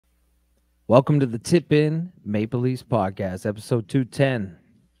Welcome to the Tip In Maple Leafs podcast, episode 210.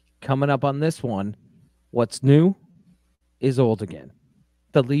 Coming up on this one, what's new is old again.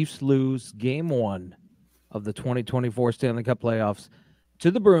 The Leafs lose game one of the 2024 Stanley Cup playoffs to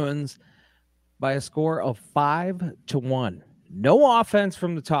the Bruins by a score of 5-1. No offense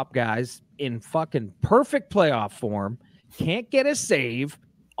from the top guys in fucking perfect playoff form. Can't get a save.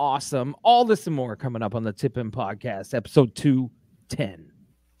 Awesome. All this and more coming up on the Tip In podcast, episode 210.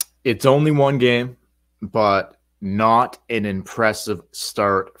 It's only one game, but not an impressive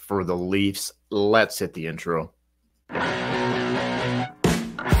start for the Leafs. Let's hit the intro. Matthews,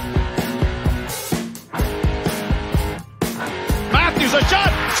 a shot,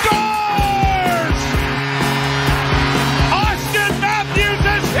 scores! Austin Matthews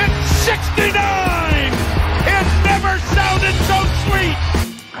has hit 69! It never sounded so sweet!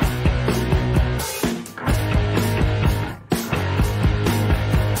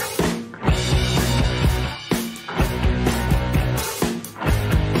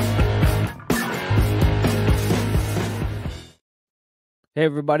 Hey,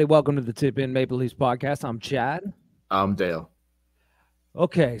 everybody. Welcome to the Tip In Maple Leafs podcast. I'm Chad. I'm Dale.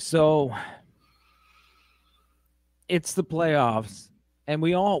 Okay, so it's the playoffs, and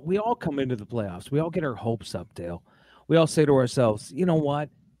we all come into the playoffs. We all get our hopes up, Dale. We all say to ourselves, you know what?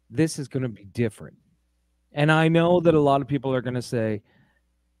 This is going to be different. And I know that a lot of people are going to say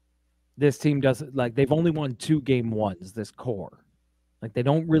this team doesn't, like, they've only won 2 game ones, this core. Like, they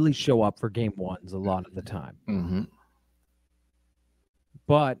don't really show up for game ones a lot of the time. Mm-hmm.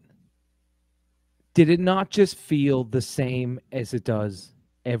 But did it not just feel the same as it does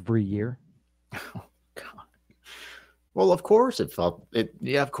every year? Oh, God. Well, of course it felt it.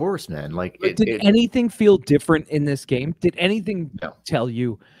 Yeah, of course, man. Like, did anything feel different in this game? Did anything tell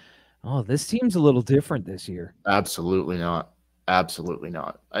you, oh, this team's a little different this year? Absolutely not. Absolutely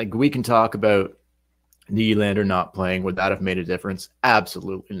not. Like, we can talk about Nylander not playing. Would that have made a difference?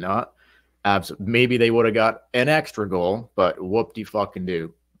 Absolutely not. Maybe they would have got an extra goal, but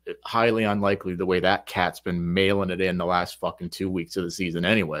whoop-de-fucking-do. Highly unlikely the way that cat's been mailing it in the last fucking 2 weeks of the season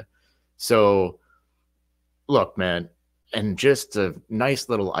anyway. So, look, man, and just a nice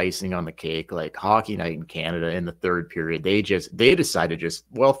little icing on the cake, like Hockey Night in Canada in the third period, they decided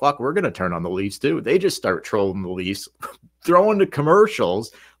well, fuck, we're going to turn on the Leafs too. They just start trolling the Leafs, throwing the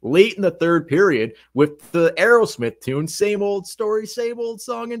commercials late in the third period with the Aerosmith tune, same old story, same old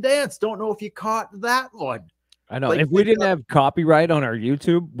song and dance. Don't know if you caught that one. I know. Like, if we didn't have copyright on our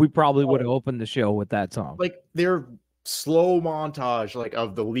YouTube, we probably would have opened the show with that song. Like, their slow montage, like,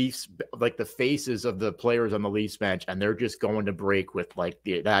 of the Leafs, like the faces of the players on the Leafs bench, and they're just going to break with like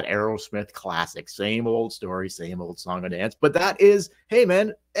that Aerosmith classic, same old story, same old song and dance. But that is, hey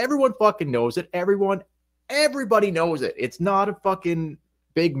man, everyone fucking knows it. Everybody knows it. It's not a fucking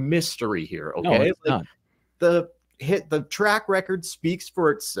big mystery here, okay? No, it's not. The track record speaks for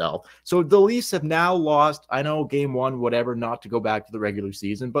itself. So the Leafs have now lost, I know, game one, whatever, not to go back to the regular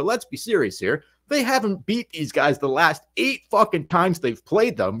season, but let's be serious here. They haven't beat these guys the last 8 fucking times they've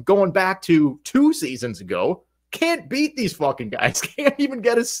played them, going back to 2 seasons ago. Can't beat these fucking guys. Can't even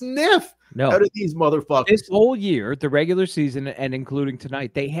get a sniff out of these motherfuckers. This whole year, the regular season, and including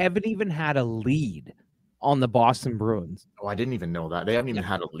tonight, they haven't even had a lead on the Boston Bruins. Oh, I didn't even know that. They haven't even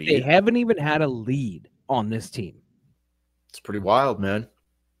had a lead. They haven't even had a lead on this team. It's pretty wild, man.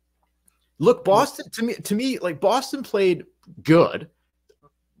 Look, Boston, to me, like, Boston played good,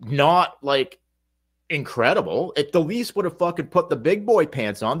 not like incredible. If the Leafs would have fucking put the big boy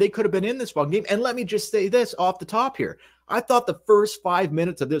pants on, they could have been in this fucking game. And let me just say this off the top here. I thought the first 5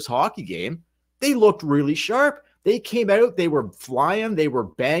 minutes of this hockey game, they looked really sharp. They came out, they were flying, they were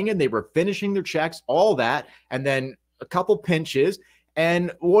banging, they were finishing their checks, all that, and then a couple pinches,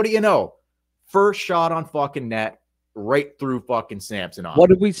 and what do you know? First shot on fucking net, right through fucking Samsonov. What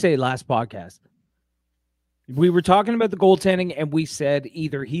did we say last podcast? We were talking about the goaltending, and we said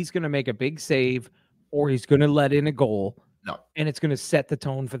either he's going to make a big save or he's going to let in a goal. No. And it's going to set the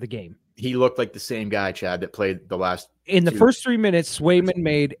tone for the game. He looked like the same guy, Chad, that played the last. In the first 3 minutes, Swayman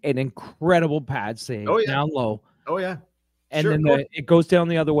made an incredible pad save down low. Oh, yeah. And then it goes down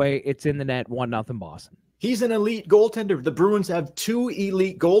the other way. It's in the net, 1-0 Boston. He's an elite goaltender. The Bruins have 2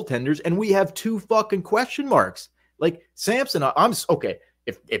 elite goaltenders, and we have 2 fucking question marks. Like, Samson, I'm okay.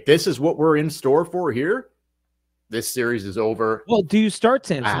 If this is what we're in store for here, this series is over. Well, do you start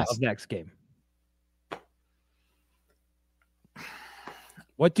Samsonov next game?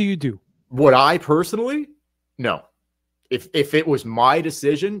 What do you do? Would I personally? No. If it was my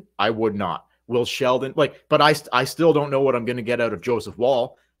decision, I would not. Will Sheldon, but I still don't know what I'm going to get out of Joseph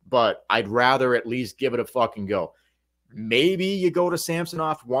Wall, but I'd rather at least give it a fucking go. maybe you go to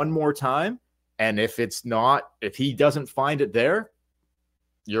Samsonov one more time. And if he doesn't find it there,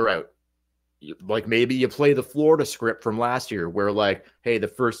 you're out. Like maybe you play the Florida script from last year where like, hey, the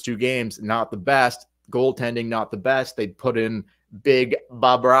first 2 games, not the best, goaltending, not the best. They put in big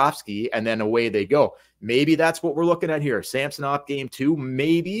Bobrovsky and then away they go. Maybe that's what we're looking at here. Samsonov game 2,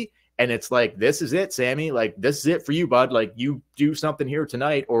 maybe. And it's like, this is it, Sammy. Like, this is it for you, bud. Like, you do something here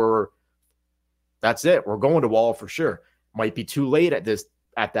tonight or that's it. We're going to Wall for sure. Might be too late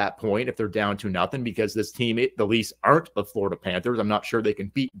at that point if they're down 2-0 because this team, the Leafs aren't the Florida Panthers. I'm not sure they can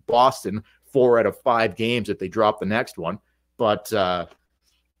beat Boston 4 out of 5 games if they drop the next one. But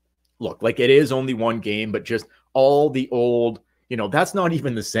look, like it is only one game, but just all the old, that's not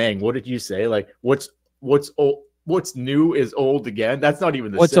even the saying. What did you say? Like what's old, what's new is old again. That's not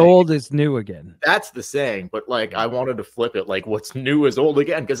even the what's saying. old is new again. That's the saying. But like I wanted to flip it, like what's new is old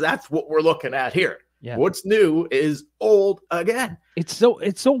again, because that's what we're looking at here. Yeah. What's new is old again. It's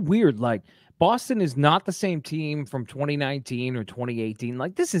so weird. Like Boston is not the same team from 2019 or 2018.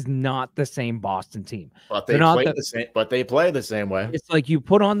 Like this is not the same Boston team. But they play the same. But they play the same way. It's like you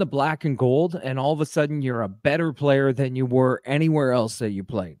put on the black and gold, and all of a sudden you're a better player than you were anywhere else that you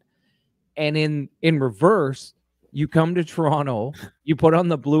played. And in reverse, you come to Toronto, you put on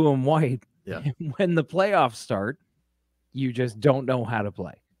the blue and white. Yeah. And when the playoffs start, you just don't know how to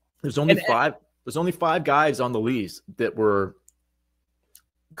play. There's only 5. There's only 5 guys on the Leafs there's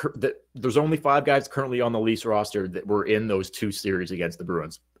only 5 guys currently on the Leafs roster that were in those 2 series against the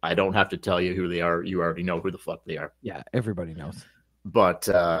Bruins. I don't have to tell you who they are. You already know who the fuck they are. Yeah, everybody knows. But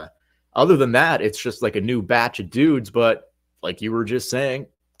other than that, it's just like a new batch of dudes. But like you were just saying,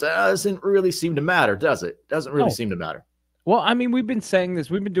 doesn't really seem to matter, does it? Doesn't really seem to matter. Well, I mean, we've been saying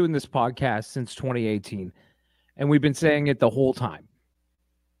this. We've been doing this podcast since 2018, and we've been saying it the whole time.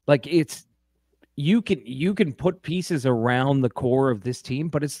 Like you can put pieces around the core of this team,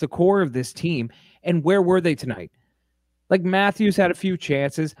 but it's the core of this team. And where were they tonight? Like Matthews had a few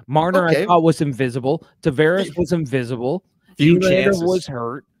chances. Marner, I thought, was invisible. Tavares was invisible. Few chances. Was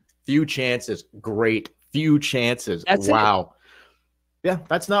hurt. Few chances. Great. Few chances. That's wow. It. Yeah,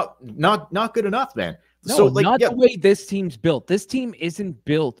 that's not good enough, man. No, so, like, not the way this team's built. This team isn't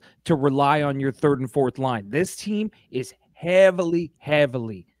built to rely on your 3rd and 4th line. This team is heavily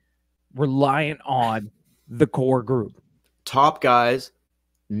reliant on the core group. Top guys,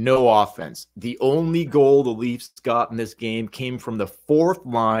 no offense. The only goal the Leafs got in this game came from the 4th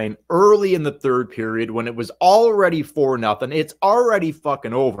line early in the 3rd period when it was already 4-0. It's already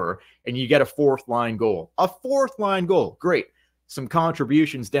fucking over, and you get a 4th line goal. A 4th line goal. Great. Some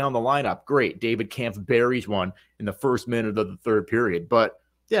contributions down the lineup. Great. David Kampf buries one in the 1st minute of the 3rd period. But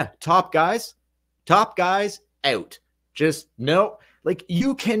yeah, top guys out. Just no. Like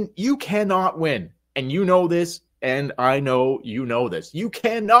you cannot win. And you know this, and I know you know this. You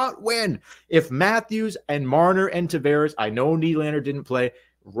cannot win if Matthews and Marner and Tavares, I know Nylander didn't play,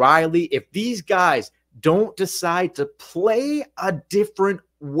 Riley, if these guys don't decide to play a different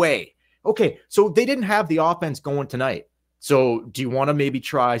way. Okay, so they didn't have the offense going tonight. So do you want to maybe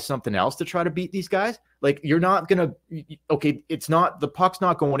try something else to try to beat these guys? Like you're not going to, okay, it's not, the puck's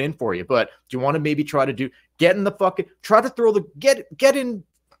not going in for you, but do you want to maybe try to get in the fucking, try to throw get in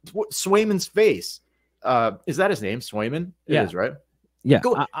Swayman's face. Is that his name? Swayman? It is, right? Yeah.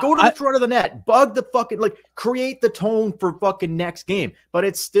 Go to the front of the net, bug the fucking, like create the tone for fucking next game. But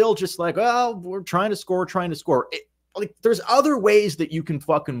it's still just like, well, we're trying to score. Like there's other ways that you can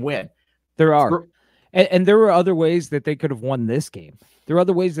fucking win. There are. And there were other ways that they could have won this game. There are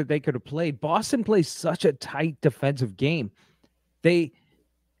other ways that they could have played. Boston plays such a tight defensive game.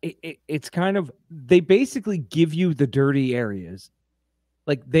 It's kind of, they basically give you the dirty areas.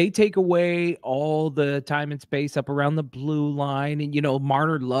 Like they take away all the time and space up around the blue line. And,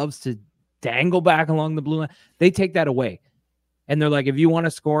 Marner loves to dangle back along the blue line. They take that away. And they're like, if you want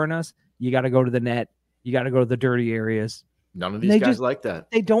to score on us, you got to go to the net. You got to go to the dirty areas. None of these guys like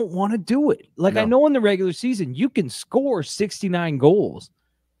that. They don't want to do it. Like, no. I know in the regular season, you can score 69 goals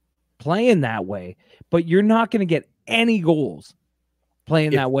playing that way, but you're not going to get any goals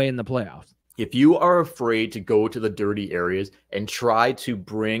playing that way in the playoffs. If you are afraid to go to the dirty areas and try to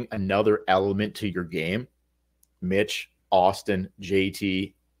bring another element to your game, Mitch, Austin,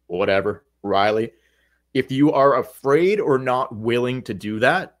 JT, whatever, Riley, if you are afraid or not willing to do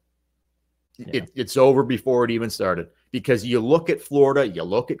that, it's over before it even started. Because you look at Florida, you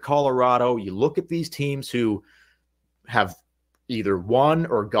look at Colorado, you look at these teams who have either won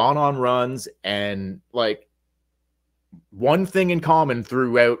or gone on runs, and like one thing in common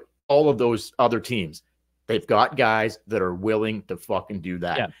throughout all of those other teams, they've got guys that are willing to fucking do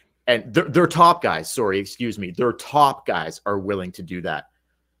that. Yeah. And their top guys, sorry, excuse me, their top guys are willing to do that.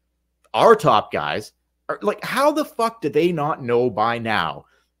 Our top guys are like, how the fuck do they not know by now?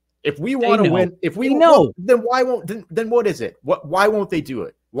 If we want to win, if we know, then why won't? Then what is it? Why won't they do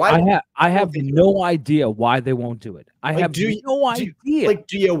it? Why? I have no idea why they won't do it. I have no idea. Like,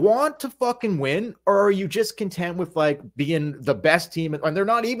 do you want to fucking win, or are you just content with like being the best team? And they're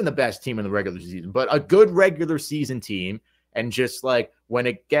not even the best team in the regular season, but a good regular season team. And just like when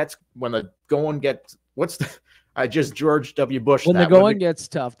the going gets, I just George W. Bush. When the going gets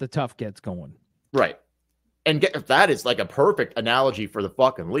tough, the tough gets going. Right. And that is like a perfect analogy for the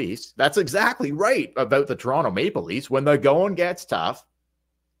fucking Leafs. That's exactly right about the Toronto Maple Leafs. When the going gets tough,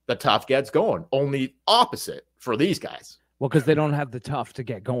 the tough gets going. Only opposite for these guys. Well, because they don't have the tough to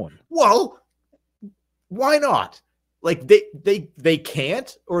get going. Well, why not? Like they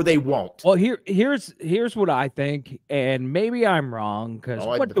can't or they won't. Well, here's what I think, and maybe I'm wrong because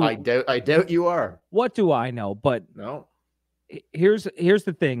I doubt you are. What do I know? But no. Here's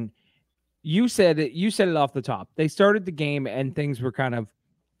the thing. You said it off the top. They started the game and things were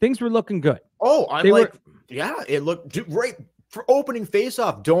looking good. Oh, it looked right for opening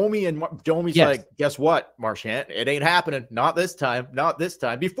faceoff. Domi's like, guess what, Marchand? It ain't happening. Not this time. Not this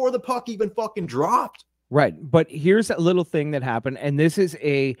time. Before the puck even fucking dropped. Right. But here's a little thing that happened, and this is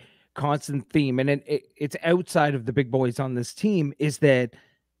a constant theme, and it's outside of the big boys on this team, is that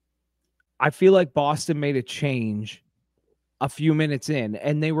I feel like Boston made a change a few minutes in,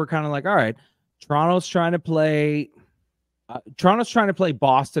 and they were kind of like, all right, Toronto's trying to play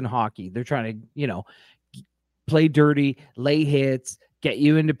Boston hockey. They're trying to, play dirty, lay hits, get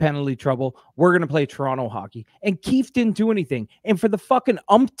you into penalty trouble. We're going to play Toronto hockey. And Keefe didn't do anything. And for the fucking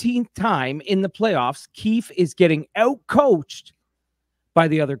umpteenth time in the playoffs, Keefe is getting out-coached by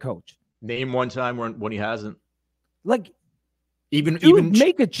the other coach. Name one time when he hasn't. Like, even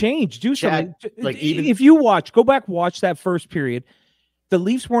make a change. Do Chad, something. Like, even if you go back, watch that first period. The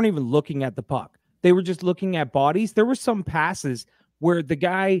Leafs weren't even looking at the puck. They were just looking at bodies. There were some passes where the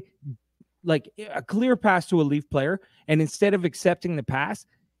guy, like a clear pass to a Leaf player, and instead of accepting the pass,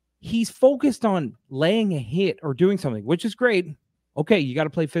 he's focused on laying a hit or doing something, which is great. Okay, you got to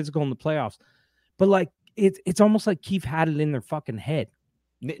play physical in the playoffs. But like it's almost like Keefe had it in their fucking head.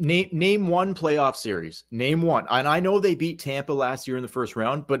 Name one playoff series. Name one. And I know they beat Tampa last year in the first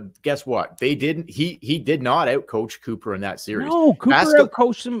round, but guess what? They didn't. He did not outcoach Cooper in that series. No, Cooper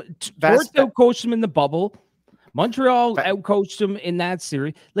outcoached him. Torts outcoached him in the bubble. Montreal outcoached him in that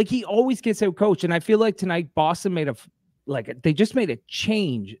series. Like, he always gets outcoached. And I feel like tonight Boston they just made a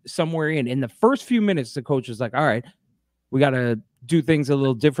change somewhere in the first few minutes. The coach was like, all right, we got to do things a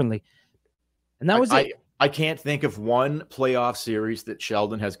little differently. And that was it. I can't think of one playoff series that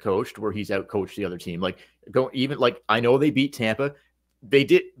Sheldon has coached where he's outcoached the other team. I know they beat Tampa.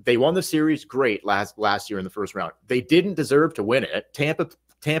 They won the series great last year in the first round. They didn't deserve to win it. Tampa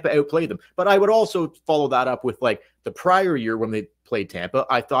outplayed them. But I would also follow that up with like the prior year when they played Tampa.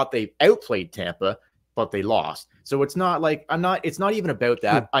 I thought they outplayed Tampa, but they lost. So it's not like it's not even about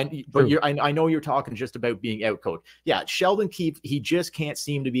that. I know you're talking just about being outcoached. Yeah, Sheldon Keefe, he just can't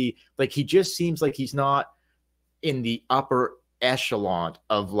seem to be like, he just seems like he's not in the upper echelon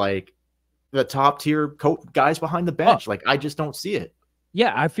of like the top tier guys behind the bench. Like, I just don't see it.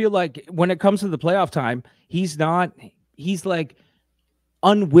 Yeah, I feel like when it comes to the playoff time, he's like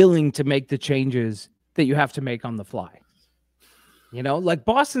unwilling to make the changes that you have to make on the fly. Like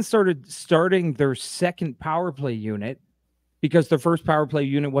Boston starting their second power play unit because their first power play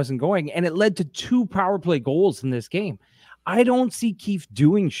unit wasn't going, and it led to 2 power play goals in this game. I don't see Keefe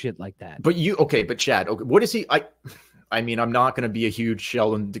doing shit like that. But Chad, okay, what is he? I mean, I'm not going to be a huge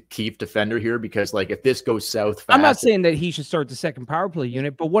Sheldon Keefe defender here because, like, if this goes south fast, I'm not saying that he should start the second power play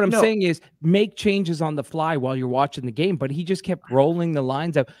unit, but what I'm saying is make changes on the fly while you're watching the game. But he just kept rolling the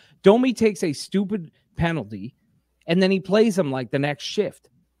lines up. Domi takes a stupid penalty, and then he plays him like the next shift.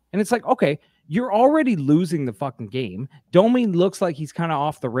 And it's like, okay, you're already losing the fucking game. Domi looks like he's kind of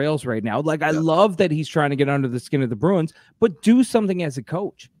off the rails right now. Like, I love that he's trying to get under the skin of the Bruins, but do something as a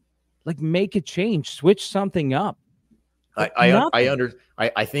coach. Like, make a change, switch something up.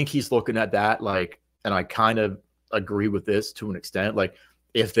 I think he's looking at that, like, and I kind of agree with this to an extent. Like,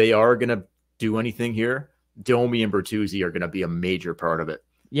 if they are going to do anything here, Domi and Bertuzzi are going to be a major part of it.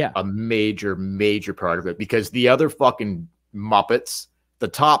 Yeah. A major, major part of it, because the other fucking Muppets, the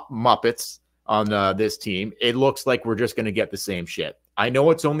top Muppets on this team, it looks like we're just going to get the same shit. I know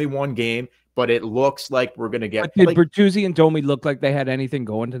it's only one game, but it looks like we're going to get. But did Bertuzzi and Domi look like they had anything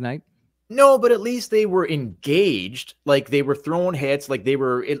going tonight? No, but at least they were engaged. Like they were throwing hits. Like they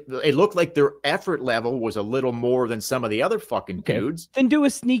were. It looked like their effort level was a little more than some of the other fucking dudes. Then do a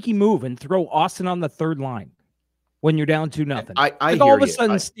sneaky move and throw Austin on the third line when you're down 2-0. I like hear all of a you.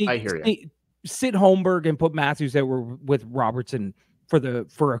 sudden, I hear you. Sit Holmberg and put Matthews that were with Robertson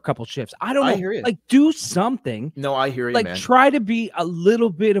for a couple shifts. I don't know. I hear you. Like do something. No, I hear you, like man. Try to be a little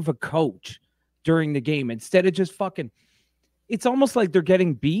bit of a coach during the game instead of just fucking. It's almost like they're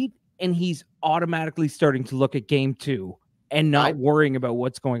getting beat and he's automatically starting to look at game 2 and not worrying about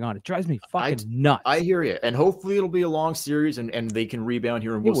what's going on. It drives me fucking nuts. I hear you. And hopefully it'll be a long series and they can rebound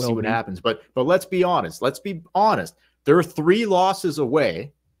here and we'll see what happens. But let's be honest. Let's be honest. There are 3 losses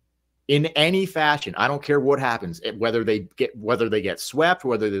away in any fashion. I don't care what happens, whether they get swept,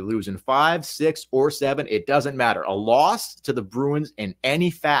 whether they lose in 5, 6, or 7. It doesn't matter. A loss to the Bruins in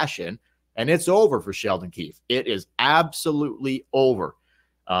any fashion, and it's over for Sheldon Keefe. It is absolutely over.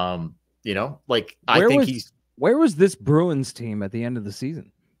 You know, like where was this Bruins team at the end of the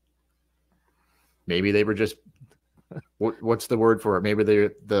season? Maybe they were just what's the word for it? Maybe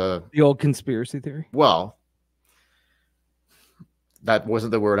they're the old conspiracy theory. Well, that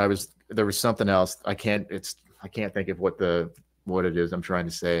wasn't the word there was something else. I can't think of what it is I'm trying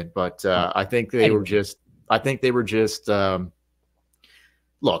to say, but I think they were just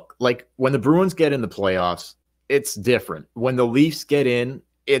look, like when the Bruins get in the playoffs, it's different. When the Leafs get in,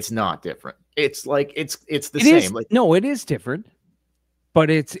 it's not different. It's like it's the same. No, it is different, but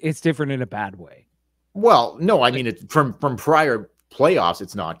it's different in a bad way. Well, no, I mean it's from prior playoffs,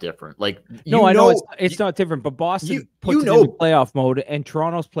 it's not different. Like I know it's not different, but Boston puts it into playoff mode, and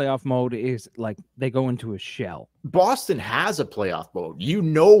Toronto's playoff mode is like they go into a shell. Boston has a playoff mode. You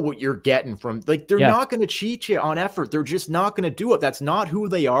know what you're getting from they're not going to cheat you on effort. They're just not going to do it. That's not who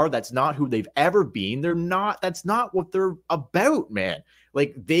they are. That's not who they've ever been. That's not what they're about, man.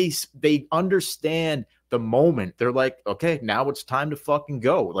 Like they understand the moment. They're like, okay, now it's time to fucking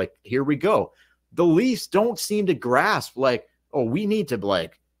go. Like, here we go. The Leafs don't seem to grasp like, oh, we need to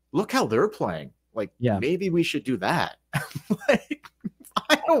look how they're playing. Like, maybe we should do that. Like,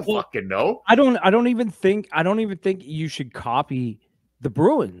 I don't fucking know. I don't even think you should copy the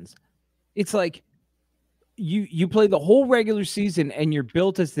Bruins. It's like you play the whole regular season and you're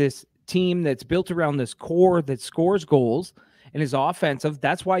built as this team that's built around this core that scores goals and is offensive.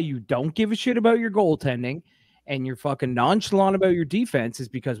 That's why you don't give a shit about your goaltending and you're fucking nonchalant about your defense, is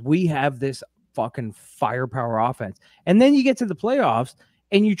because we have this fucking firepower offense. And then you get to the playoffs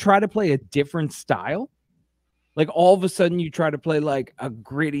and you try to play a different style. Like all of a sudden you try to play like a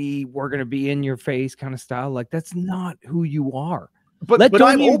gritty, we're going to be in your face kind of style. Like that's not who you are. But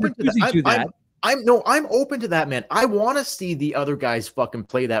I'm open to that. I'm open to that, man. I want to see the other guys fucking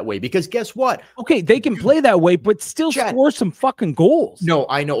play that way, because guess what? Okay, they can play that way, but still score some fucking goals. No,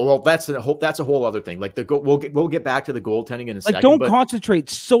 I know. Well, that's a whole other thing. Like we'll get back to the goaltending in a second. Don't concentrate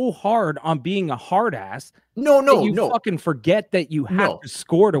so hard on being a hard ass. No. Fucking forget that you have to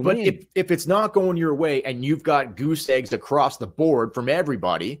score to win. But if it's not going your way and you've got goose eggs across the board from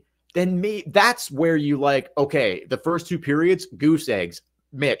everybody, then that's where you like, okay, the first 2 periods, goose eggs,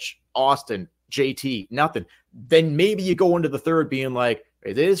 Mitch, Austin, JT, nothing. Then maybe you go into the third being like,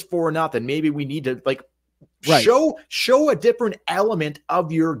 it is 4-0. Maybe we need to show a different element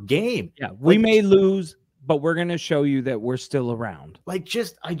of your game. Yeah, we may lose, but we're going to show you that we're still around. Like,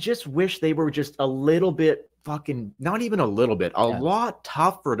 I just wish they were just a little bit fucking, not even a little bit, a lot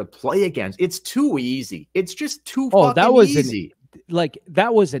tougher to play against. It's too easy. It's just too fucking easy.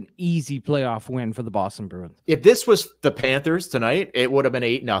 That was an easy playoff win for the Boston Bruins. If this was the Panthers tonight, it would have been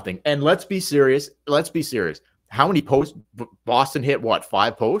 8-0. And let's be serious. How many posts? Boston hit what?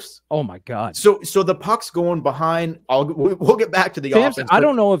 5 posts? Oh my God. So the puck's going behind. We'll get back to the offense. I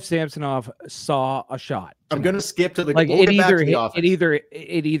don't know if Samsonov saw a shot tonight. I'm going to skip to the it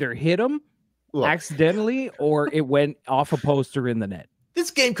either hit him accidentally or it went off a post or in the net. This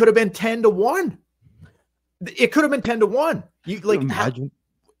game could have been 10-1. It could have been 10-1. You like imagine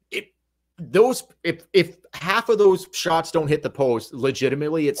if half of those shots don't hit the post,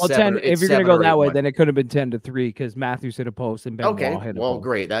 legitimately it's 7. If you're going to go that way, then it could have been 10-3 because Matthews hit a post and Ben Wall hit a post.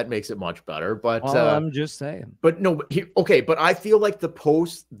 Great, that makes it much better. But I'm just saying. But no, but I feel like the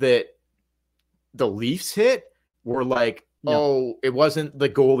posts that the Leafs hit were like, it wasn't the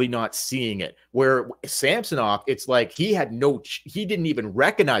goalie not seeing it. Where Samsonov, it's like he didn't even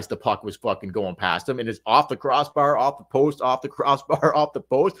recognize the puck was fucking going past him, and it's off the crossbar, off the post, off the crossbar, off the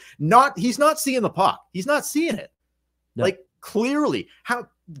post. He's not seeing the puck. He's not seeing it. No. Like clearly, how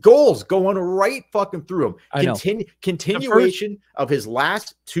goals going right fucking through him. Continuation of his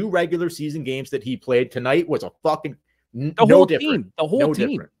last 2 regular season games that he played. Tonight was a fucking the whole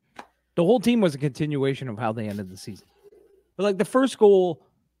team. The whole team was a continuation of how they ended the season. But like the first goal,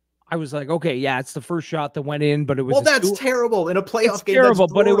 I was like, okay, yeah, it's the first shot that went in, but it was terrible in a playoff game. Terrible,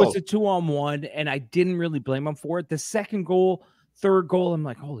 but it was a 2-on-1, and I didn't really blame him for it. The second goal, third goal, I'm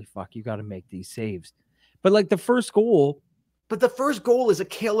like, holy fuck, you got to make these saves. But like the first goal, is a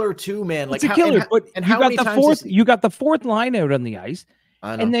killer too, man. Like it's a killer. You got the fourth line out on the ice,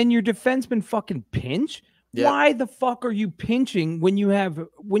 and then your defenseman fucking pinch. Yeah. Why the fuck are you pinching when you have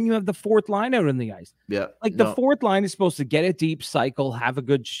the fourth line out on the ice? Yeah, like the fourth line is supposed to get a deep cycle, have a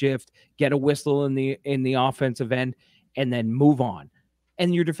good shift, get a whistle in the offensive end, and then move on.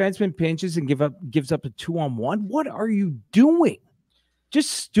 And your defenseman pinches and gives up a 2-on-1. What are you doing?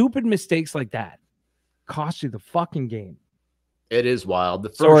 Just stupid mistakes like that cost you the fucking game. It is wild.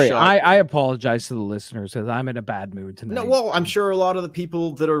 I apologize to the listeners because I'm in a bad mood tonight. No, well, I'm sure a lot of the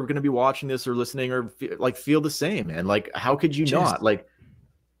people that are going to be watching this or listening or feel the same, man. Like, how could you not? Like,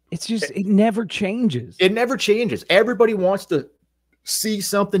 it's just it never changes. It never changes. Everybody wants to see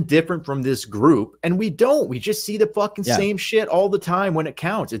something different from this group, and we don't. We just see the fucking same shit all the time when it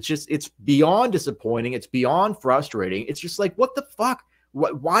counts. It's beyond disappointing. It's beyond frustrating. It's just like, what the fuck?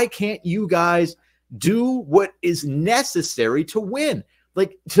 Why can't you guys do what is necessary to win?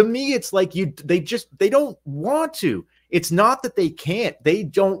 Like, to me, it's like they don't want to. It's not that they can't. They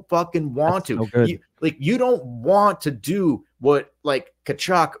don't fucking want to. So you don't want to do what like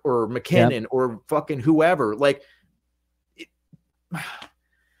Kachuk or McKinnon or fucking whoever. Like, I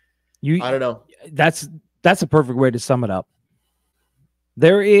don't know. That's a perfect way to sum it up.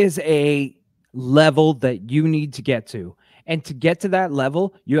 There is a level that you need to get to. And to get to that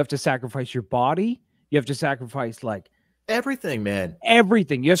level, you have to sacrifice your body. You have to sacrifice like everything, man.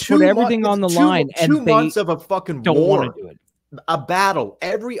 Everything. You have to put everything on the line. And 2 months of a fucking don't war. Want to do it. A battle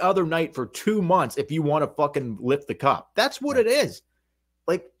every other night for 2 months if you want to fucking lift the cup. That's what it is.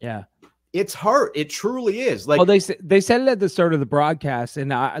 Like, yeah, it's hard. It truly is. Like, well, they said it at the start of the broadcast,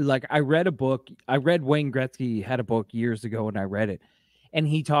 and I read a book. I read Wayne Gretzky had a book years ago, and I read it, and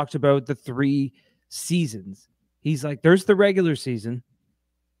he talked about the 3 seasons. He's like, there's the regular season,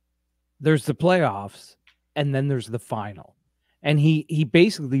 there's the playoffs, and then there's the final. And he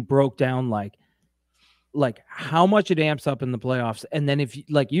basically broke down like how much it amps up in the playoffs. And then if,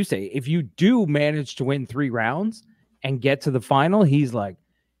 like you say, if you do manage to win 3 rounds and get to the final, he's like,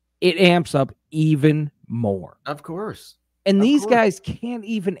 it amps up even more. Of course. And these guys can't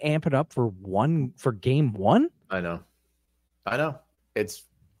even amp it up for game 1. I know.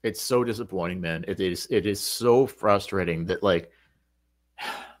 It's so disappointing, man. It is so frustrating that like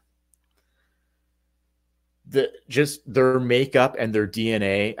their makeup and their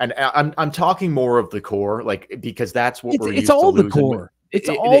DNA, and I'm talking more of the core, like, because that's what we're used to losing. It's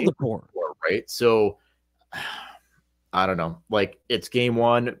all the core, right? So I don't know. Like, it's game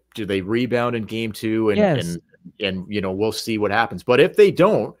 1. Do they rebound in game 2? And you know, we'll see what happens. But if they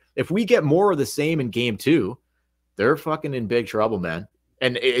don't, if we get more of the same in game 2, they're fucking in big trouble, man.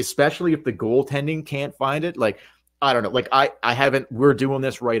 And especially if the goaltending can't find it, like, I don't know. Like, we're doing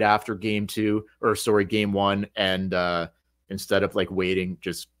this right after game 1. And instead of like waiting,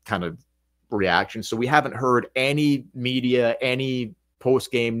 just kind of reaction. So we haven't heard any media, any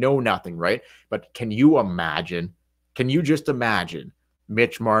post game, nothing. Right. But can you just imagine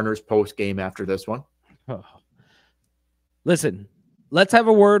Mitch Marner's post game after this one? Oh. Listen, let's have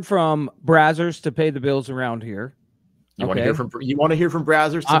a word from Brazzers to pay the bills around here. You want to hear from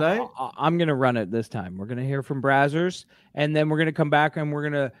Brazzers tonight? I'm going to run it this time. We're going to hear from Brazzers, and then we're going to come back and we're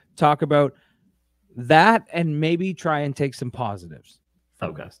going to talk about that and maybe try and take some positives.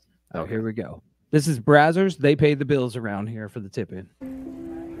 Okay. Here we go. This is Brazzers. They pay the bills around here for the tip-in.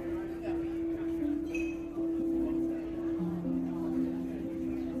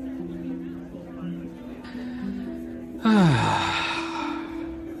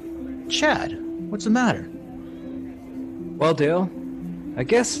 Chad, what's the matter? Well, Dale, I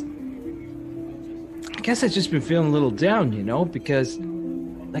guess I've just been feeling a little down, you know, because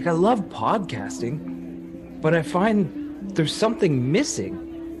like I love podcasting, but I find there's something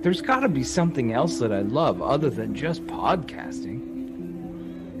missing. There's got to be something else that I love other than just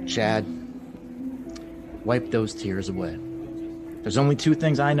podcasting. Chad, wipe those tears away. There's only 2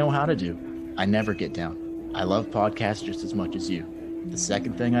 things I know how to do. I never get down. I love podcasts just as much as you. The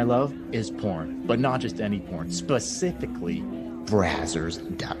second thing I love is porn, but not just any porn, specifically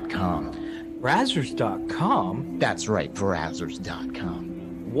Brazzers.com. Brazzers.com? That's right,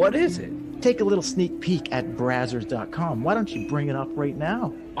 Brazzers.com. What is it? Take a little sneak peek at Brazzers.com. Why don't you bring it up right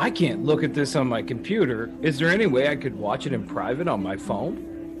now? I can't look at this on my computer. Is there any way I could watch it in private on my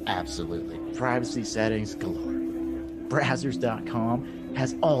phone? Absolutely. Privacy settings galore. Brazzers.com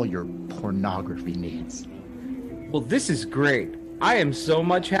has all your pornography needs. Well, this is great. I am so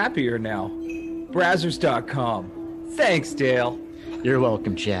much happier now. Brazzers.com. Thanks, Dale. You're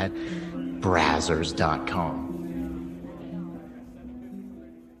welcome, Chad. Brazzers.com.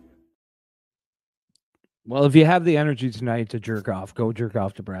 Well, if you have the energy tonight to jerk off, go jerk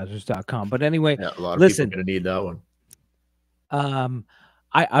off to Brazzers.com. But anyway, Yeah, a lot of listen, people are going to need that one.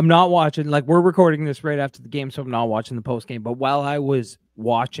 I'm not watching, like, we're recording this right after the game, so I'm not watching the post game. But while I was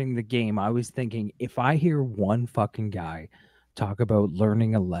watching the game, I was thinking, if I hear one fucking guy talk about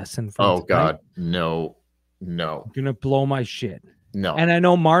learning a lesson from God, no. I'm gonna blow my shit. No. And I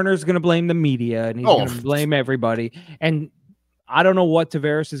know Marner's gonna blame the media and he's gonna blame everybody. And I don't know what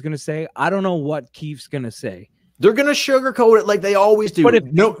Tavares is gonna say. I don't know what Keefe's gonna say. They're gonna sugarcoat it like they always do. But if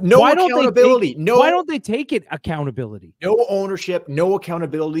no why accountability. Why don't they take it accountability? No ownership, no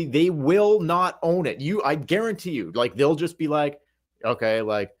accountability. They will not own it. I guarantee you, like, they'll just be like, okay,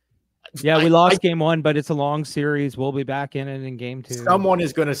 like, yeah, we lost game 1, but it's a long series. We'll be back in it in game 2. Someone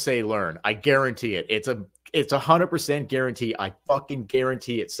is gonna say learn. I guarantee it. It's 100% guarantee. I fucking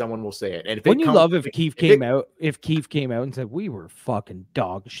guarantee it. Someone will say it. And if Keefe came out and said we were fucking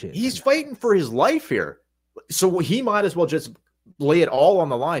dog shit. He's fighting for his life here. So he might as well just lay it all on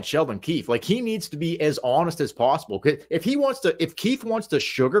the line, Sheldon Keefe. Like, he needs to be as honest as possible. If Keefe wants to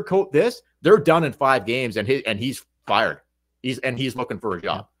sugarcoat this, they're done in 5 games and he's fired. He's looking for a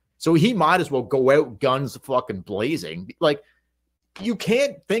job. So he might as well go out guns fucking blazing. Like, you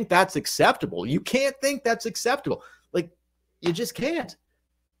can't think that's acceptable. You can't think that's acceptable. Like, you just can't.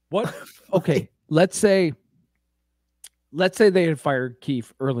 What? Okay, let's say they had fired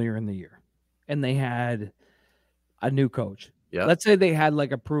Keefe earlier in the year and they had a new coach. Yeah. Let's say they had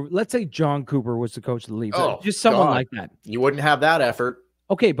like let's say John Cooper was the coach of the Leafs. Oh, just someone God. like that. You wouldn't have that effort.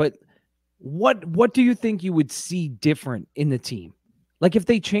 Okay, but what do you think you would see different in the team? Like, if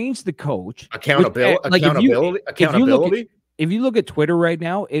they change the coach, accountability. If you look at Twitter right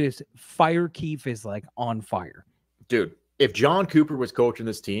now, it is fire Keefe is like on fire. Dude, if John Cooper was coaching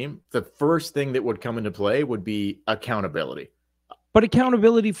this team, the first thing that would come into play would be accountability. But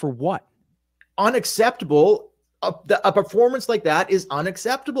accountability for what? Unacceptable. A performance like that is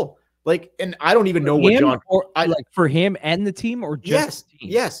unacceptable. Like, and I don't even know what John like for him and the team, or just the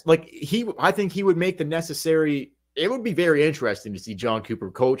team? Yes. Like, I think he would make the necessary. It would be very interesting to see John Cooper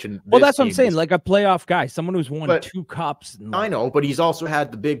coach. And well, that's what I'm saying. Like a playoff guy, someone who's won 2 cups. I know, but he's also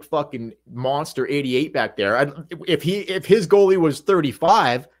had the big fucking monster 88 back there. If his goalie was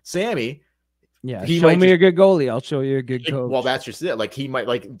 35, Sammy. Yeah, show me a good goalie. I'll show you a good coach. Well, that's just it. Like, he might,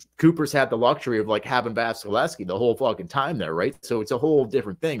 like, Cooper's had the luxury of like having Vasilevsky the whole fucking time there, right? So it's a whole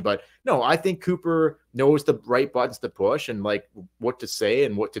different thing. But no, I think Cooper knows the right buttons to push and like what to say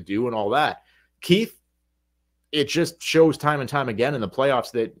and what to do and all that. Keefe, it just shows time and time again in the playoffs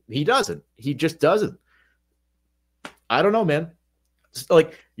that he doesn't. He just doesn't. I don't know, man.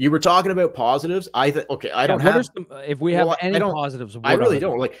 Like, you were talking about positives. I don't have. If we have any positives, I really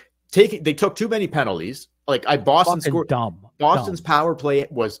don't. Like, they took too many penalties. Like, Boston's power play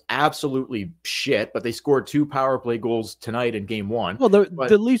was absolutely shit, but they scored 2 power play goals tonight in game 1. Well,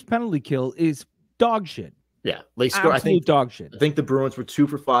 the Leafs penalty kill is dog shit. Yeah, they scored. Absolute dog shit. I think the Bruins were 2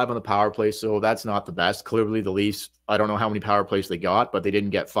 for 5 on the power play, so that's not the best. Clearly, the Leafs. I don't know how many power plays they got, but they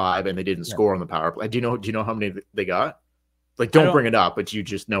didn't get 5, and they didn't score on the power play. Do you know how many they got? Like, don't bring it up, but you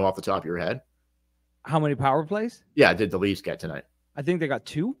just know off the top of your head. How many power plays? Yeah, did the Leafs get tonight? I think they got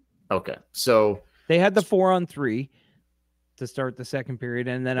 2. Okay, so they had the 4-on-3 to start the second period,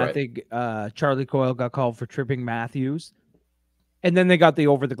 and then I think Charlie Coyle got called for tripping Matthews, and then they got the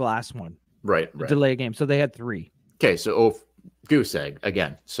over the glass one. Right. Delay game. So they had 3. Okay, so goose egg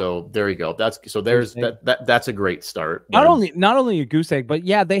again. So there you go. That's a great start. Not only a goose egg, but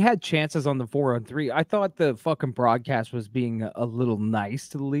yeah, they had chances on the 4-on-3. I thought the fucking broadcast was being a little nice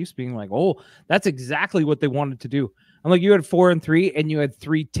to the Leafs, being like, "Oh, that's exactly what they wanted to do." I'm like, you had 4-on-3 and you had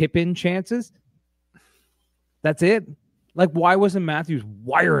 3 tip-in chances. That's it. Like, why wasn't Matthews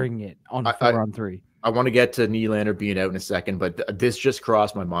wiring it on 4-on-3? I want to get to Nylander being out in a second, but this just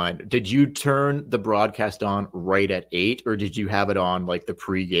crossed my mind. Did you turn the broadcast on right at 8, or did you have it on like the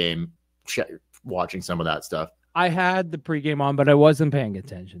pregame, watching some of that stuff? I had the pregame on, but I wasn't paying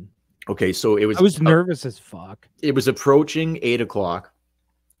attention. Okay, so I was nervous as fuck. It was approaching 8 o'clock,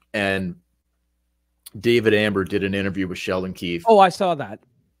 and David Amber did an interview with Sheldon Keefe. Oh, I saw that.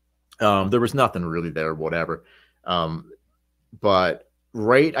 There was nothing really there, whatever. But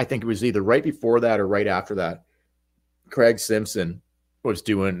I think it was either right before that or right after that, Craig Simpson was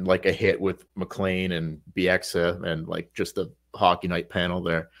doing like a hit with McLean and Bieksa and like just the Hockey Night panel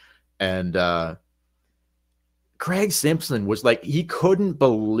there. And Craig Simpson was like, he couldn't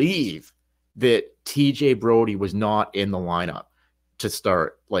believe that TJ Brody was not in the lineup to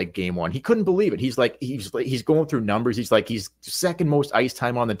start like game one. He couldn't believe it. He's going through numbers. He's like, he's second most ice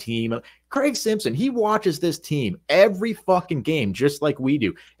time on the team. Craig Simpson, he watches this team every fucking game, just like we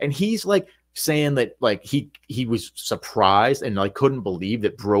do. And he's like saying that like he was surprised and like couldn't believe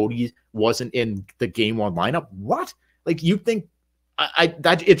that Brody wasn't in the game one lineup. What? Like, you think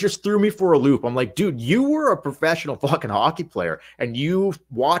that it just threw me for a loop. I'm like, dude, you were a professional fucking hockey player and you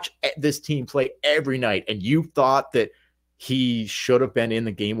watch this team play every night and you thought that he should have been in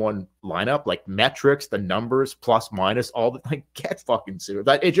the game one lineup, like metrics, the numbers, plus minus, all the like, get fucking serious.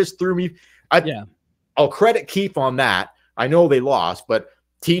 That it just threw me. I'll credit Keefe on that. I know they lost, but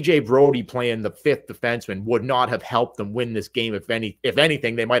TJ Brody playing the fifth defenseman would not have helped them win this game. If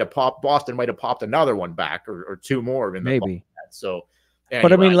anything, they might have Boston might have popped another one back or two more in the maybe. So, anyway.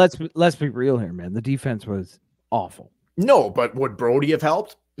 But I mean, let's be real here, man. The defense was awful. No, but would Brody have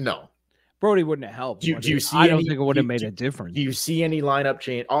helped? No. Brody wouldn't have helped. Do you see? I don't think it would have made a difference. Do you see any lineup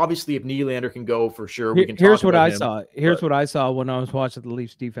change? Obviously, if Nylander can go, for sure, we can. Here's what I saw. Here's what I saw when I was watching the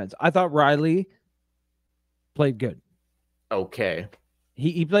Leafs defense. I thought Riley played good. Okay.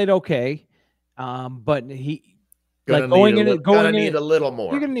 He played okay, but he gonna need a little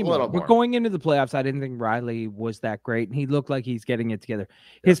more. You're gonna need more. But going into the playoffs, I didn't think Riley was that great, and he looked like he's getting it together.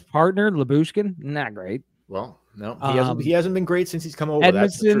 His partner, Lyubushkin, not great. Well, no, he hasn't been great since he's come over.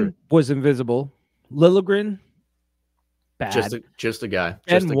 Edmondson was invisible. Liljegren, bad. Just a guy.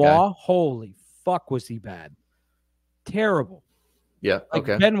 Benoit, holy fuck, was he bad? Terrible. Yeah.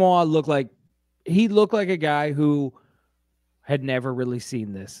 Okay. Benoit looked like a guy who had never really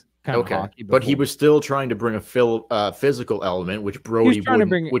seen this kind of hockey before. But he was still trying to bring a physical element, which Brody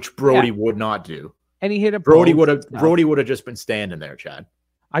would not do. And he hit a Brody would have just been standing there, Chad.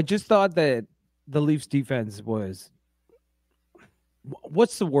 I just thought that the Leafs defense was,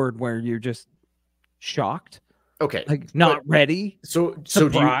 what's the word where you're just shocked? Okay. Like not ready.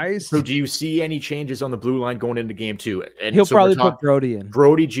 Surprised. Do you see any changes on the blue line going into game two? And he'll probably put Brody in.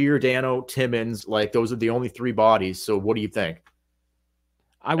 Brody, Giordano, Timmins, like those are the only three bodies. So what do you think?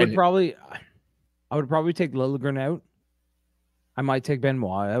 I would probably take Liljegren out. I might take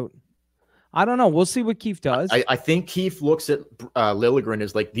Benoit out. I don't know. We'll see what Keefe does. I think Keefe looks at Liljegren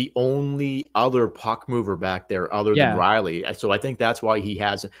as like the only other puck mover back there other than Riley. So I think that's why he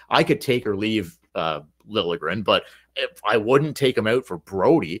has. I could take or leave Liljegren, but if I wouldn't take him out for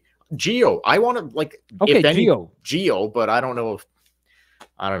Brody. Gio, I want to like Gio, but I don't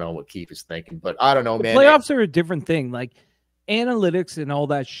know what Keefe is thinking. But I don't know, man. Playoffs are a different thing. Like analytics and all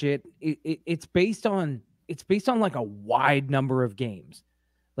that shit. It's based on like a wide number of games.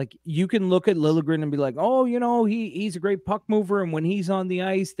 Like you can look at Liljegren and be like, oh, he's a great puck mover, and when he's on the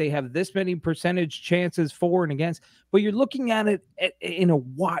ice, they have this many percentage chances for and against. But you're looking at it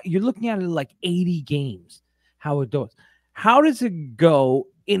you're looking at it like 80 games, how it does. How does it go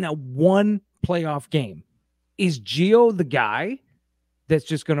in a one playoff game? Is Gio the guy that's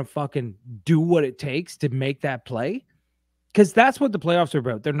just gonna fucking do what it takes to make that play? Because that's what the playoffs are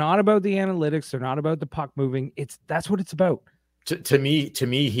about. They're not about the analytics. They're not about the puck moving. That's what it's about. To me,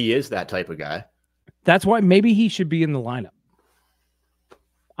 he is that type of guy. That's why maybe he should be in the lineup.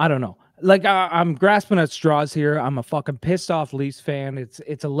 I don't know. Like I'm grasping at straws here. I'm a fucking pissed off Leafs fan. It's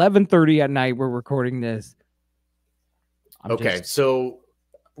 11:30 at night. We're recording this. So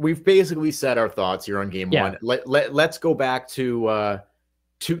we've basically said our thoughts here on game one. Let's go back to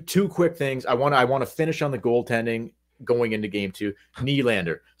two quick things. I want to finish on the goaltending going into game two.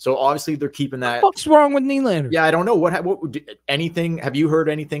 Nylander. So obviously they're keeping that. What's wrong with Nylander? Yeah, I don't know what anything. Have you heard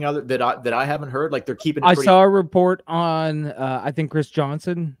anything other that I haven't heard? Like they're keeping. I saw a report on. I think Chris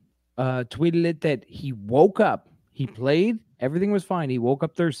Johnson tweeted it that he woke up. He played. Everything was fine. He woke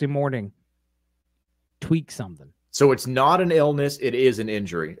up Thursday morning. Tweaked something. So it's not an illness. It is an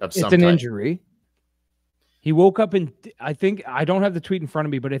injury of some type. It's an injury. He woke up in. I think I don't have the tweet in front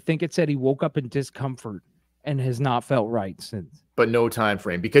of me, but I think it said he woke up in discomfort and has not felt right since. But no time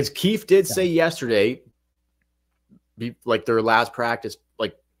frame, because Keefe did say yesterday, like their last practice,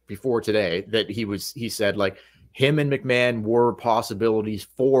 like before today, that he said like him and McMahon were possibilities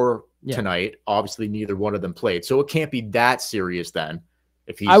for tonight. Obviously, neither one of them played, so it can't be that serious then.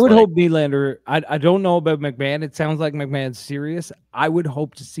 If he's, I would hope Nylander. I don't know about McMahon. It sounds like McMahon's serious. I would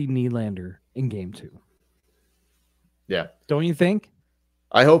hope to see Nylander in game two. Yeah, don't you think?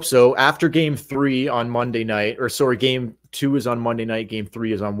 I hope so. After game three on Monday night, game two is on Monday night, game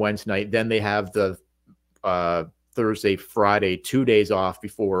three is on Wednesday night. Then they have the Thursday, Friday, 2 days off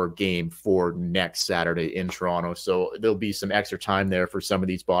before game 4 next Saturday in Toronto. So there'll be some extra time there for some of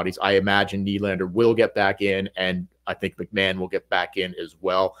these bodies. I imagine Nylander will get back in, and I think McMahon will get back in as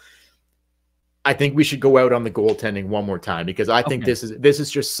well. I think we should go out on the goaltending one more time, because I think this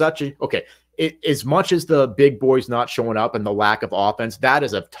is just such a as much as the big boys not showing up and the lack of offense, that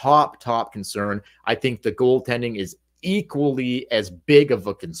is a top concern. I think the goaltending is equally as big of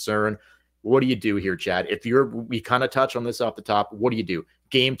a concern. What do you do here, Chad? We kind of touch on this off the top. What do you do?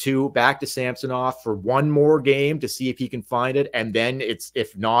 Game 2, back to Samsonov for one more game to see if he can find it, and then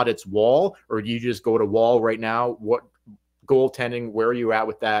if not, it's Wall, or do you just go to Wall right now? What goaltending? Where are you at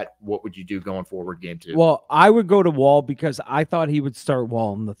with that? What would you do going forward, game 2? Well, I would go to Wall because I thought he would start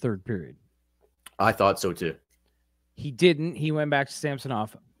Wall in the third period. I thought so too. He didn't. He went back to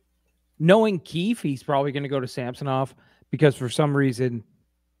Samsonov. Knowing Keefe, he's probably going to go to Samsonov because for some reason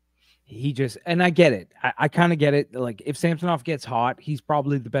he just, and I get it. I kind of get it. Like, if Samsonov gets hot, he's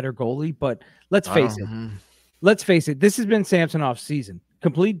probably the better goalie, but let's face it. Let's face it. This has been Samsonov's season.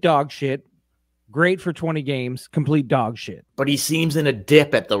 Complete dog shit. Great for 20 games. Complete dog shit. But he seems in a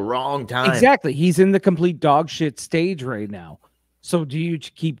dip at the wrong time. Exactly. He's in the complete dog shit stage right now. So do you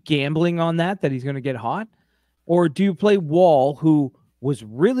keep gambling on that he's going to get hot? Or do you play Wall, who was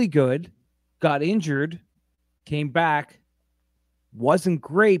really good, got injured, came back, wasn't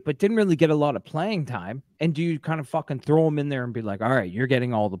great, but didn't really get a lot of playing time? And do you kind of fucking throw him in there and be like, all right, you're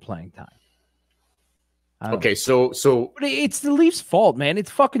getting all the playing time? Okay, so but it's the Leafs' fault, man.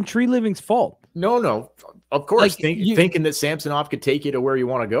 It's fucking Tree Living's fault. No, of course, Like, thinking that Samsonov could take you to where you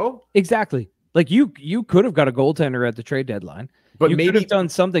want to go. Exactly. Like, you could have got a goaltender at the trade deadline. But you maybe could have done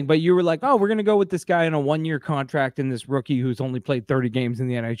something, but you were like, oh, we're going to go with this guy on a 1-year contract and this rookie who's only played 30 games in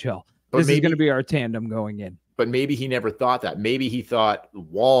the NHL. This is going to be our tandem going in. But maybe he never thought that. Maybe he thought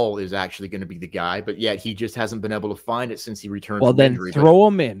Wall is actually going to be the guy, but yet he just hasn't been able to find it since he returned from then injury. Throw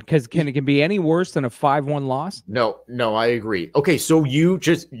him in, because it can be any worse than a 5-1 loss? No, I agree. Okay, so you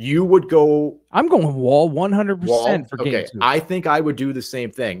would go... I'm going Wall 100% for game 2. I think I would do the same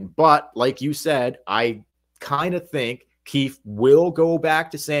thing. But like you said, I kind of think Keefe will go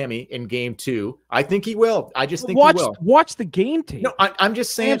back to Sammy in game 2. I think he will. I just think he will. Watch the game tape. No, I'm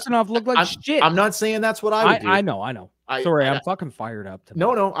just saying. Samsonov looked like shit. I'm not saying that's what I would do. I know. Sorry, I'm fucking fired up tonight.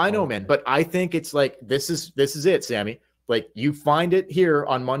 No, I know, man. But I think it's like, this is it, Sammy. Like, you find it here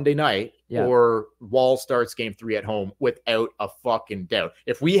on Monday night, or Wall starts game 3 at home without a fucking doubt.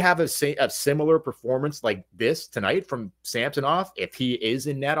 If we have a similar performance like this tonight from Samsonov, if he is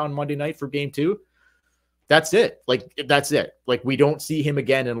in net on Monday night for game 2, that's it. Like, that's it. Like, we don't see him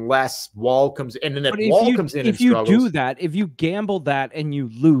again unless Wall comes in. And if Wall comes in, if you do that, if you gamble that and you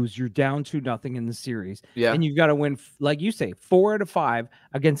lose, you're down 2-0 in the series. Yeah, and you've got to win, like you say, 4 out of 5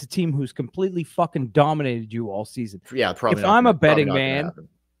 against a team who's completely fucking dominated you all season. Yeah, probably. If I'm a betting man,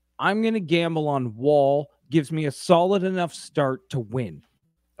 I'm gonna gamble on Wall. Gives me a solid enough start to win.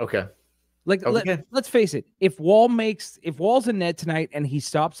 Okay. Like, let's face it. If Wall's in net tonight and he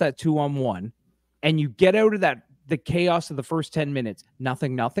stops that 2-on-1. And you get out of the chaos of the first 10 minutes,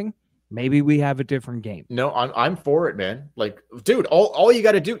 nothing, maybe we have a different game. No, I'm for it, man. Like, dude, all you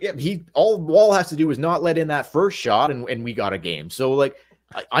got to do, all Wall has to do is not let in that first shot, and we got a game. So, like,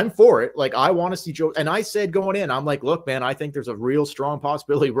 I'm for it. Like, I want to see Joe. And I said going in, I'm like, look, man, I think there's a real strong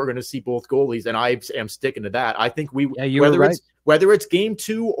possibility we're going to see both goalies, and I am sticking to that. I think whether it's game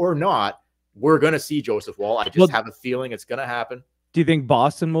 2 or not, we're going to see Joseph Wall. I just have a feeling it's going to happen. Do you think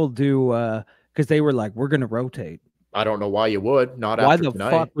Boston will do? Because they were like, we're going to rotate. I don't know why you would. Why the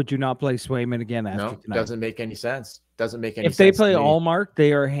fuck would you not play Swayman again after tonight? Doesn't make any sense. If they play Allmark,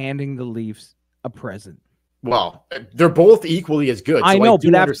 they are handing the Leafs a present. Well, they're both equally as good. I know,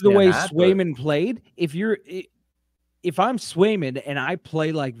 but after the way Swayman played, if I'm Swayman and I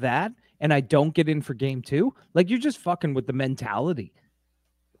play like that and I don't get in for game 2, like, you're just fucking with the mentality.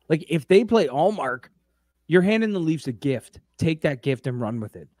 Like, if they play Allmark, you're handing the Leafs a gift. Take that gift and run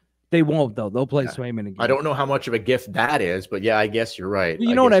with it. They won't, though. They'll play Swayman again. I don't know how much of a gift that is, but yeah, I guess you're right.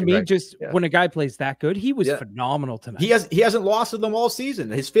 You know what I mean? Right. Just when a guy plays that good, he was phenomenal tonight. He hasn't lost to them all season.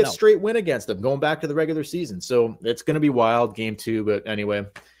 His 5th straight win against them, going back to the regular season. So it's going to be wild, game 2. But anyway,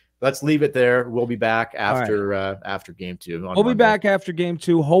 let's leave it there. We'll be back after game 2. We'll be back after game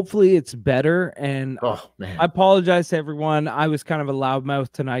 2. Hopefully it's better. And man, I apologize to everyone. I was kind of a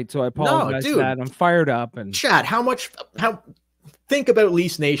loudmouth tonight, so I apologize for that. I'm fired up. And Chad, think about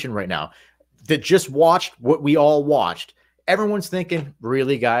Leafs Nation right now that just watched what we all watched. Everyone's thinking,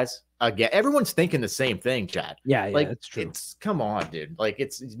 really, guys? Again, everyone's thinking the same thing, Chad. Yeah, like, that's true. Come on, dude. Like,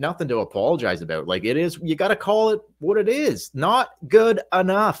 it's nothing to apologize about. Like, it is. You got to call it what it is. Not good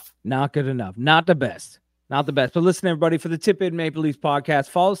enough. Not good enough. Not the best. Not the best. But listen, everybody, for the Tip In Maple Leafs podcast,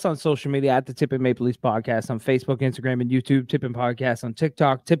 follow us on social media at the Tip In Maple Leafs podcast on Facebook, Instagram, and YouTube. Tip In Podcast on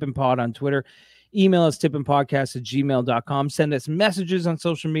TikTok, Tip In Pod on Twitter. Email us tipinpodcast@gmail.com. Send us messages on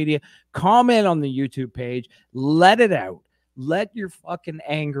social media. Comment on the YouTube page. Let it out. Let your fucking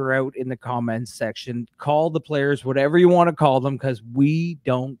anger out in the comments section. Call the players whatever you want to call them, because we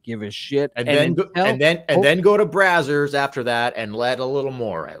don't give a shit. And then go to Brazzers after that and let a little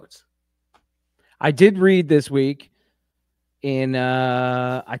more out. I did read this week in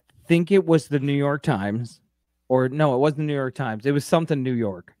I think it was the New York Times, or no, it wasn't the New York Times. It was something New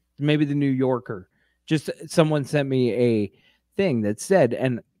York, maybe the New Yorker. Just someone sent me a thing that said,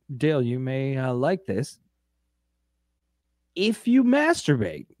 and Dale, you may like this. If you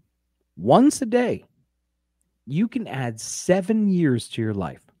masturbate once a day, you can add 7 years to your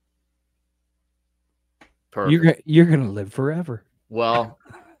life. Perfect. You're gonna live forever. Well,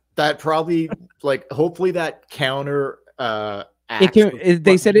 that probably hopefully that counter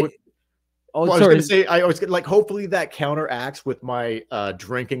they said it. Oh, well, sorry. I was gonna say hopefully that counteracts with my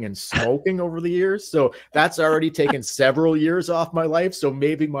drinking and smoking over the years. So that's already taken several years off my life. So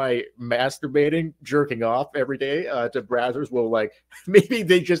maybe my masturbating, jerking off every day to Brazzers will maybe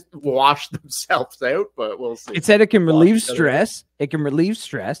they just wash themselves out, but we'll see. It said it can relieve stress. It can relieve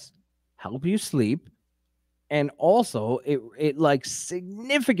stress, help you sleep, and also it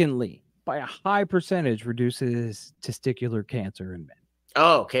significantly by a high percentage reduces testicular cancer in men.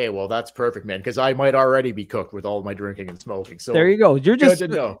 Oh, okay. Well, that's perfect, man. Because I might already be cooked with all my drinking and smoking. So there you go. You're just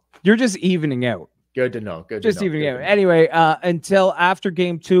good to know. You're just evening out. Good to know. Good. Just to know. evening out. Anyway, until after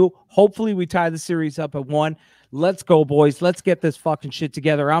game 2, hopefully we tie the series up at 1. Let's go, boys. Let's get this fucking shit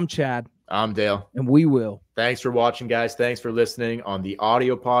together. I'm Chad. I'm Dale. And we will. Thanks for watching, guys. Thanks for listening on the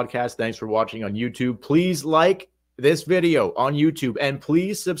audio podcast. Thanks for watching on YouTube. Please like this video on YouTube and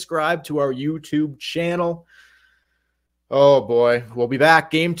please subscribe to our YouTube channel. Oh, boy. We'll be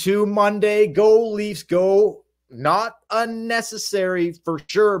back. Game 2 Monday. Go, Leafs, go. Not unnecessary for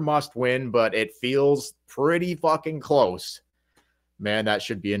sure must win, but it feels pretty fucking close. Man, that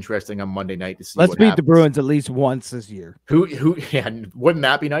should be interesting on Monday night to see. Let's beat the Bruins at least once this year. Yeah, wouldn't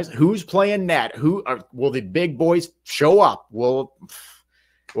that be nice? Who's playing net? Will the big boys show up? We'll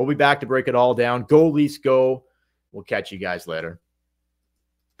be back to break it all down. Go, Leafs, go. We'll catch you guys later.